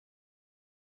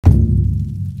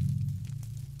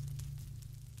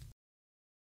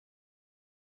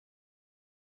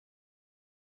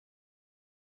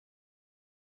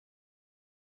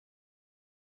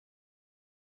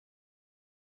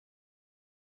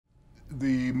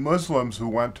The Muslims who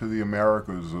went to the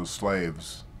Americas as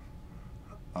slaves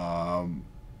um,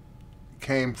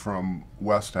 came from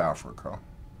West Africa.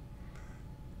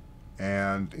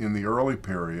 And in the early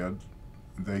period,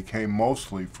 they came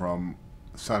mostly from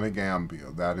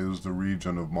Senegambia, that is the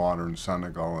region of modern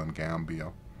Senegal and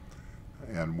Gambia,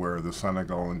 and where the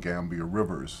Senegal and Gambia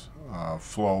rivers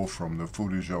flow from the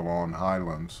Fouta-Djallon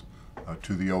highlands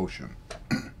to the ocean.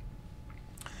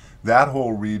 That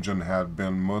whole region had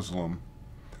been Muslim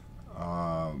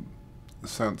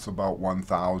since about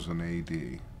 1000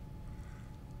 AD.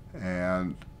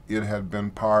 And it had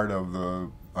been part of the,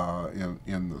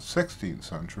 in the 16th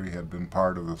century, had been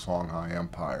part of the Songhai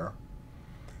Empire.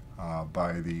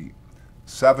 By the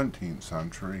 17th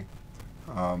century,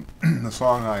 the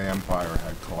Songhai Empire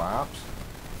had collapsed,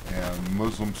 and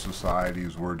Muslim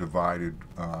societies were divided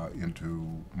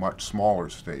into much smaller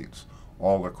states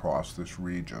all across this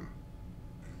region.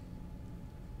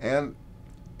 And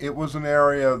it was an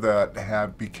area that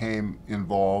had became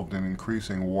involved in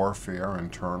increasing warfare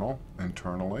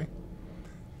internally,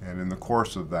 and in the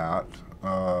course of that,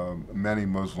 many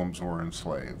Muslims were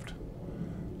enslaved.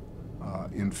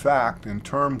 In fact, in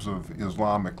terms of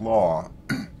Islamic law,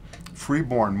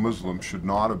 freeborn Muslims should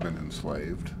not have been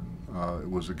enslaved. It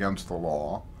was against the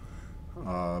law,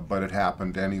 but it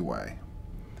happened anyway.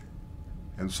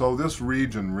 And so this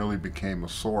region really became a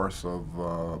source of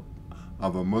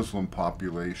a Muslim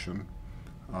population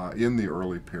in the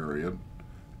early period,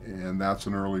 and that's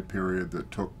an early period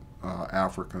that took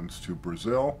Africans to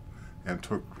Brazil and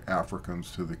took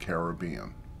Africans to the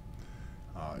Caribbean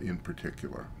in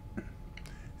particular.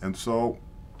 And so,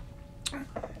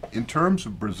 in terms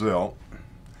of Brazil,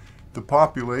 the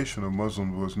population of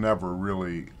Muslims was never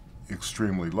really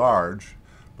extremely large,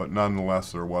 but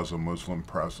nonetheless there was a Muslim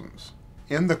presence.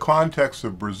 In the context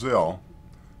of Brazil,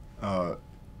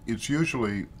 it's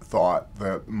usually thought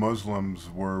that Muslims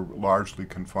were largely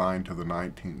confined to the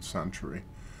 19th century,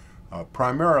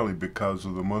 primarily because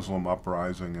of the Muslim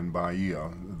uprising in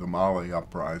Bahia, the Malay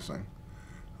uprising,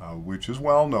 which is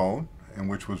well known and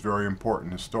which was very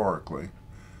important historically.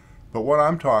 But what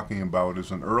I'm talking about is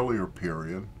an earlier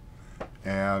period,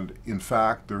 and in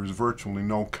fact there's virtually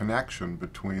no connection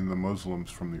between the Muslims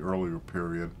from the earlier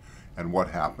period and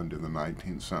what happened in the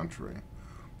 19th century.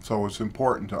 So it's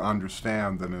important to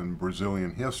understand that in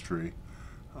Brazilian history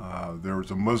there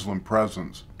was a Muslim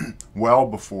presence well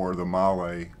before the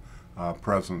Malay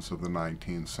presence of the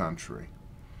 19th century.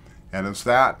 And it's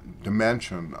that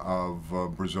dimension of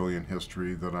Brazilian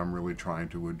history that I'm really trying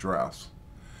to address.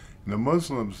 And the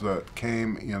Muslims that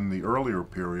came in the earlier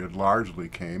period largely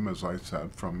came, as I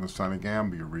said, from the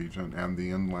Senegambia region and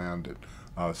the inland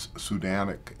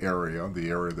Sudanic area, the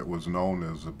area that was known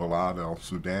as the Balad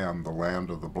el-Sudan, the land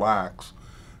of the blacks.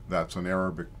 That's an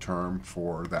Arabic term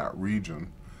for that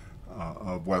region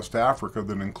of West Africa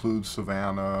that includes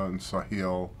Savannah and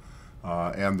Sahel,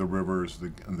 and the rivers,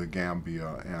 the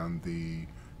Gambia and the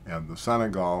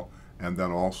Senegal, and then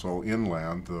also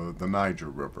inland the Niger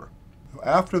River.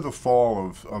 After the fall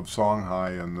of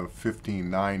Songhai in the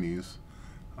 1590s,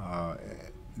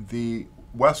 the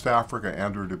West Africa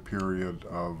entered a period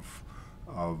of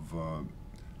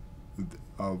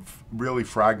really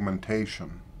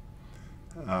fragmentation.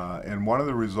 And one of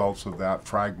the results of that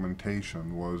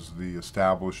fragmentation was the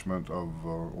establishment of,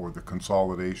 or the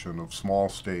consolidation of small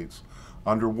states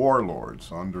under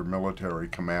warlords, under military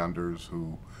commanders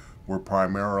who were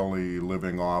primarily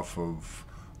living off of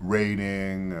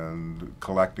raiding and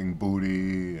collecting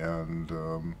booty and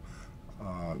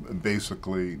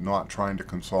basically not trying to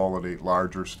consolidate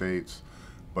larger states,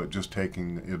 but just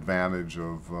taking advantage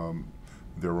of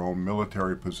their own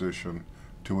military position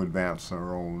to advance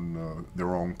their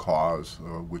own cause,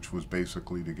 which was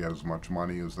basically to get as much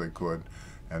money as they could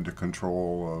and to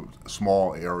control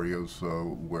small areas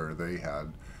where they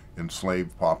had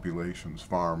enslaved populations,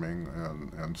 farming,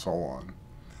 and so on.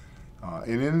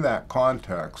 And in that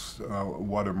context,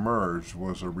 what emerged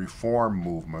was a reform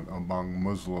movement among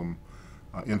Muslim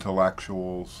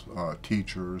intellectuals,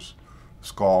 teachers,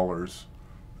 scholars,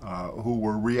 who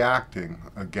were reacting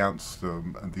against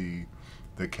the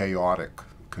chaotic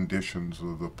conditions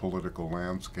of the political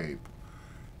landscape.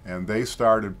 And they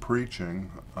started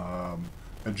preaching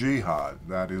a jihad,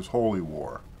 that is holy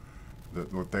war.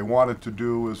 That what they wanted to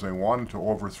do is they wanted to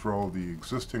overthrow the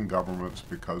existing governments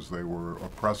because they were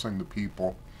oppressing the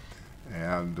people,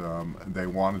 and they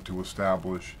wanted to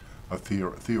establish a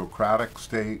theocratic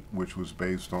state which was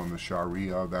based on the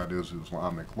Sharia, that is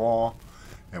Islamic law,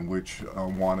 and which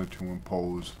wanted to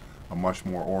impose a much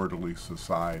more orderly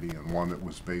society, and one that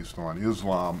was based on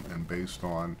Islam and based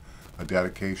on a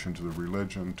dedication to the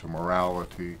religion, to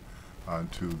morality,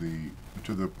 to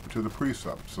the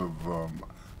precepts of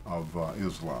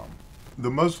Islam. The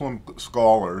Muslim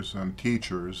scholars and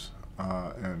teachers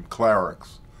and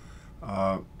clerics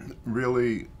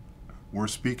really were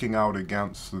speaking out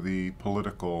against the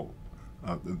political,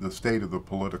 the state of the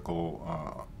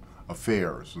political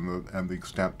affairs and the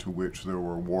extent to which there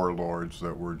were warlords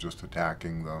that were just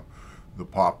attacking the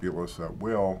populace at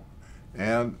will,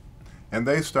 and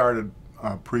they started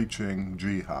preaching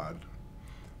jihad.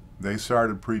 They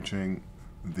started preaching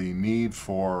the need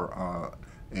for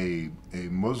a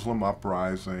Muslim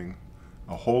uprising,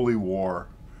 a holy war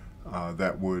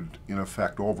that would, in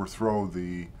effect, overthrow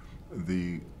the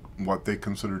what they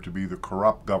considered to be the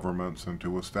corrupt governments, and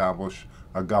to establish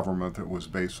a government that was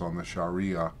based on the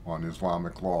Sharia, on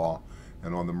Islamic law,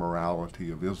 and on the morality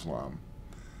of Islam.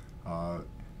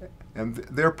 And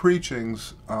their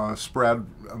preachings spread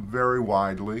very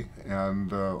widely,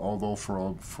 and although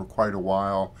for quite a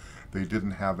while they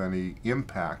didn't have any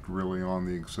impact really on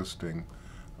the existing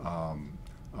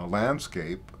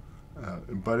landscape,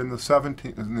 but in the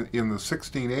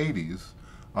 1680s,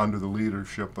 under the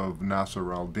leadership of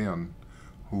Nasr al-Din,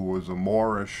 who was a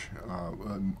Moorish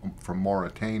from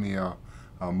Mauritania,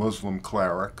 a Muslim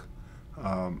cleric,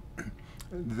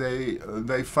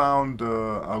 they found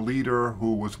a leader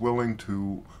who was willing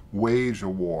to wage a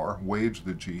war, wage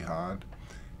the jihad,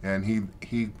 and he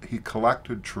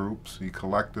collected troops, he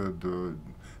collected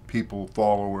people,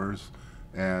 followers,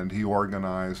 and he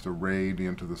organized a raid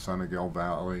into the Senegal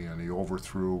Valley, and he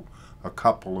overthrew a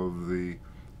couple of the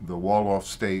Wolof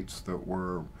states that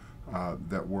were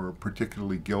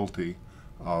particularly guilty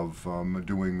of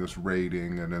doing this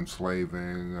raiding and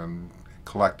enslaving and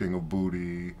collecting of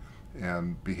booty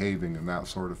and behaving in that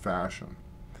sort of fashion.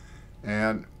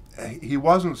 And he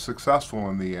wasn't successful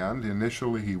in the end.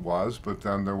 Initially he was, but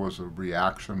then there was a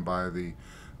reaction by the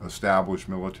established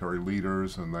military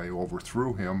leaders, and they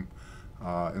overthrew him,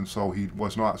 and so he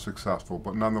was not successful.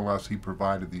 But nonetheless, he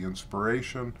provided the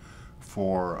inspiration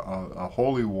for a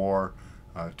holy war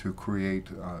to create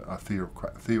a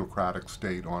theocratic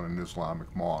state on an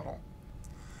Islamic model.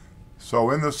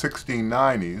 So in the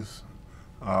 1690s,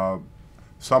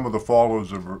 some of the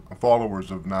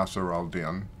followers of Nasr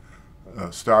al-Din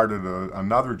started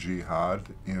another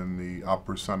jihad in the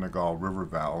upper Senegal River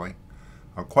Valley,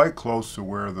 quite close to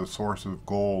where the source of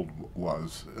gold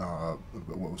was,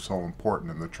 what was so important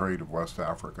in the trade of West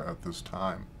Africa at this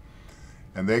time.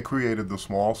 And they created the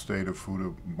small state of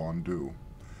Fouta Bondu.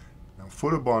 Now,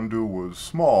 Fouta Bondu was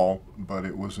small, but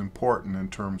it was important in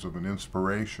terms of an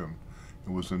inspiration.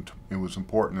 It was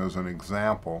important as an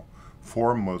example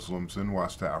for Muslims in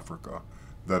West Africa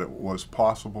that it was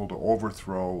possible to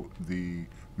overthrow the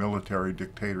military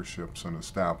dictatorships and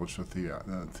establish a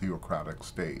theocratic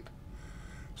state.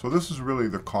 So this is really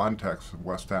the context of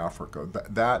West Africa.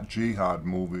 That jihad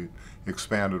movement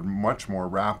expanded much more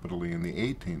rapidly in the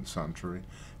 18th century,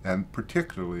 and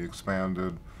particularly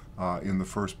expanded in the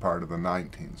first part of the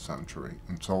 19th century.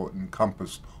 And so it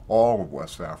encompassed all of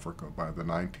West Africa by the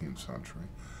 19th century.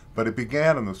 But it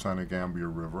began in the Senegambia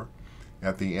River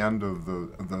at the end of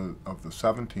the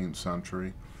 17th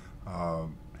century,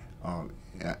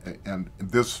 and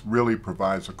this really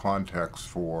provides a context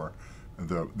for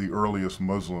the earliest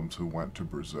Muslims who went to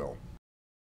Brazil.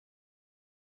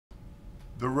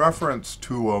 The reference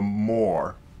to a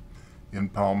Moor in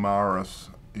Palmares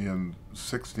in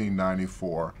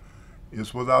 1694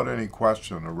 is without any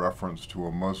question a reference to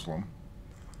a Muslim.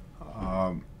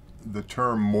 The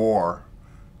term Moor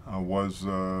was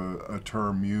a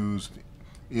term used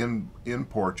in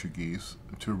Portuguese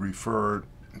to refer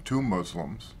to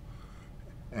Muslims,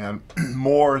 and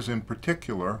Moors in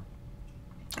particular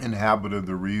inhabited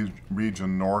the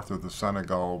region north of the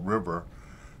Senegal River,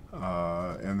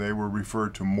 and they were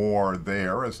referred to more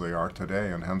there as they are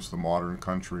today, and hence the modern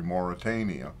country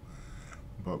Mauritania.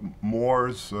 But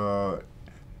Moors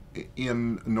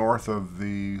in north of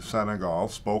the Senegal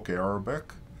spoke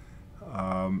Arabic,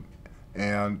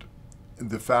 and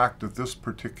the fact that this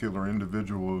particular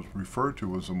individual was referred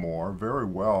to as a Moor very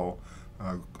well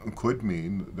could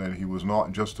mean that he was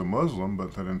not just a Muslim,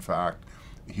 but that in fact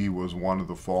he was one of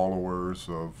the followers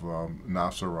of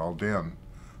Nasr al-Din,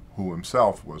 who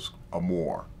himself was a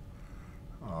Moor,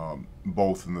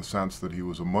 both in the sense that he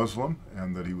was a Muslim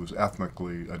and that he was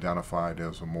ethnically identified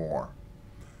as a Moor.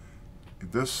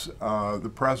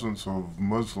 The presence of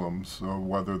Muslims,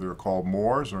 whether they're called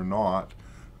Moors or not,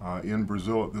 in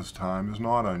Brazil at this time is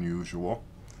not unusual.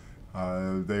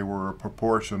 They were a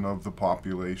proportion of the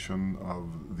population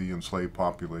of the enslaved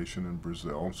population in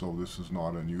Brazil, so this is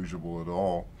not unusual at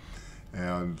all.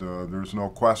 And there's no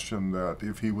question that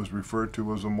if he was referred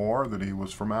to as a Moor, that he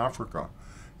was from Africa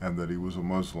and that he was a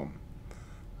Muslim.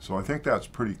 So I think that's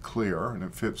pretty clear, and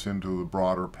it fits into the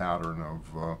broader pattern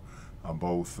of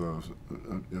both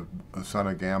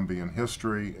Senegambian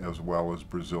history as well as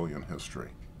Brazilian history.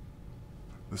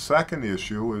 The second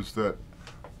issue is that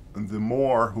the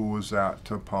Moor who was at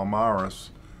Palmares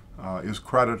is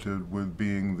credited with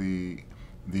being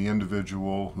the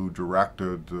individual who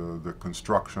directed the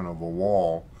construction of a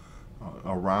wall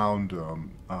around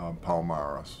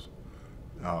Palmares.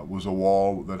 It was a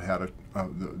wall that had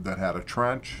a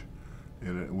trench,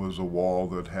 and it was a wall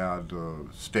that had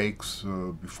stakes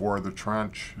before the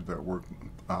trench that were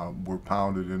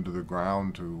pounded into the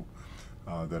ground to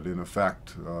that in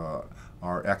effect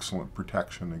are excellent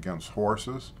protection against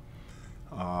horses.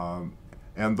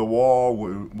 And the wall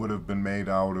would have been made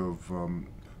out of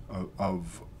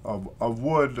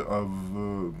wood,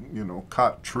 you know,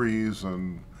 cut trees,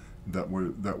 and that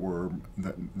were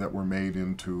made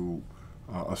into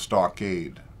a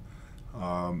stockade.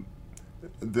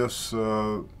 This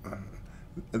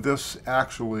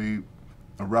actually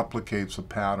replicates a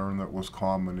pattern that was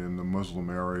common in the Muslim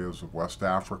areas of West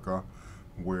Africa,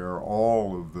 where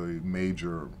all of the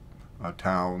major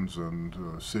towns and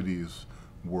cities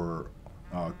were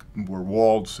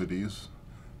walled cities,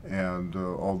 and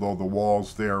although the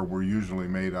walls there were usually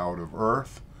made out of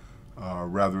earth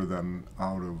rather than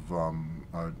out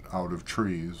of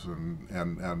trees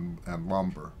and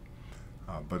lumber,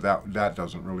 but that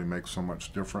doesn't really make so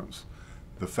much difference.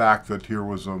 The fact that here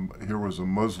was a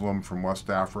Muslim from West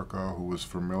Africa who was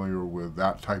familiar with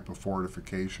that type of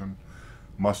fortification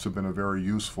must have been a very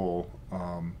useful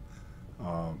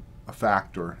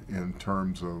factor in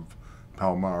terms of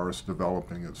Palmares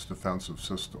developing its defensive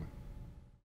system.